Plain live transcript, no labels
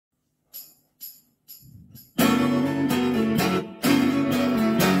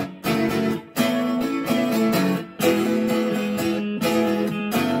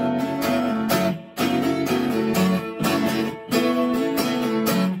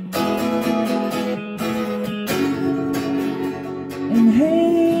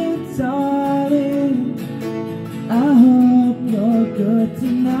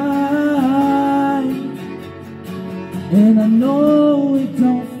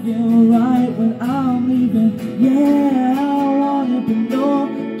feel right when I'm leaving. Yeah, I want it, but no,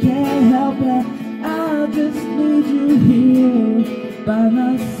 can't help it. I just need you here by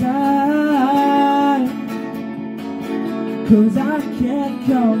my side. 'Cause I can't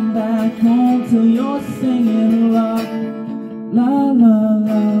come back home till you're singing la, la, la,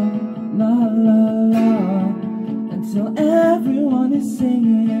 la, la, la, la, until everyone is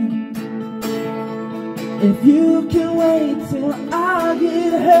singing. If you can wait till I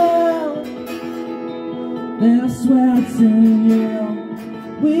get help, then I swear to you,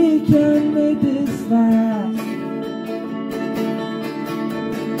 we can make this last.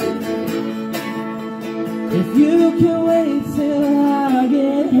 If you can wait till I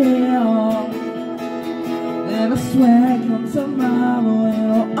get help, then I swear come tomorrow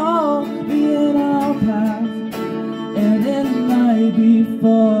it'll all be in our past. And it might be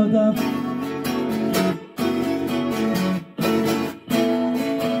for the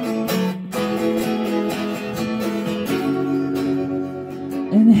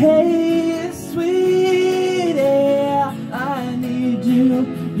and hey, sweetie, I need you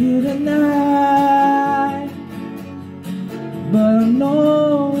here tonight. But I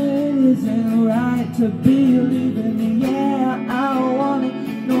know it isn't right to be leaving me. Yeah, I want it,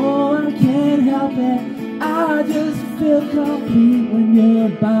 no, I can't help it. I just feel complete when you're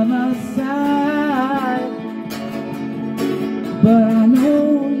by my side. But I know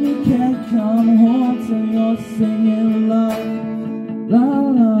you can't come home till you're singing love. La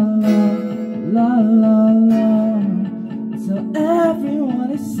la la, la la la, so everyone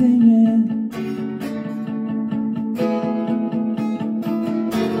is singing.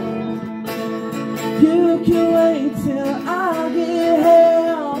 You can wait till I get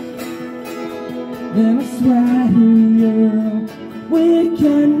help, then I swear to you, we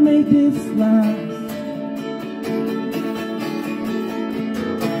can make this last.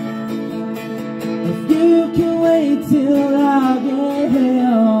 If you can wait till I get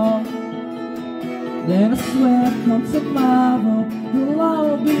help, then I swear come tomorrow we'll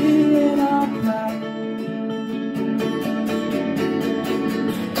all be in our path.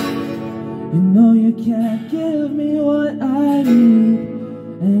 You know you can't give me what I need,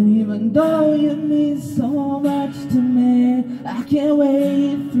 and even though you mean so much to me, I can't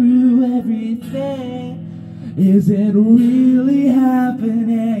wait through everything. Is it really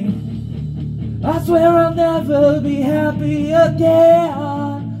happening? I swear I'll never be happy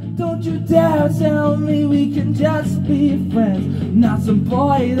again. Don't you dare tell me we can just be friends, not some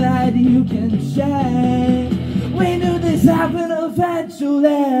boy that you can change. We knew this happened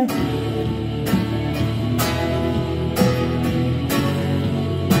eventually.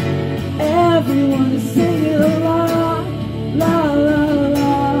 Everyone is singing along, la la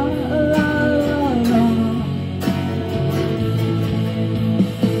la, la la la.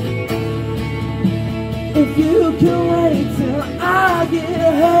 If you can wait till I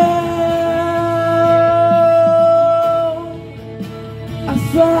get home, I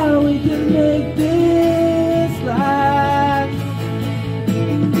swear we can make this last.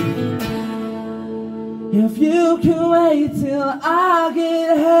 If you can wait till I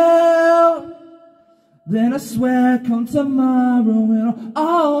get help, then I swear come tomorrow it'll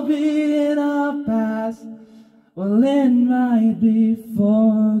all be in our past. Well, it might be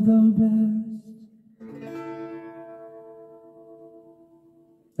for the best.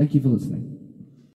 Thank you for listening.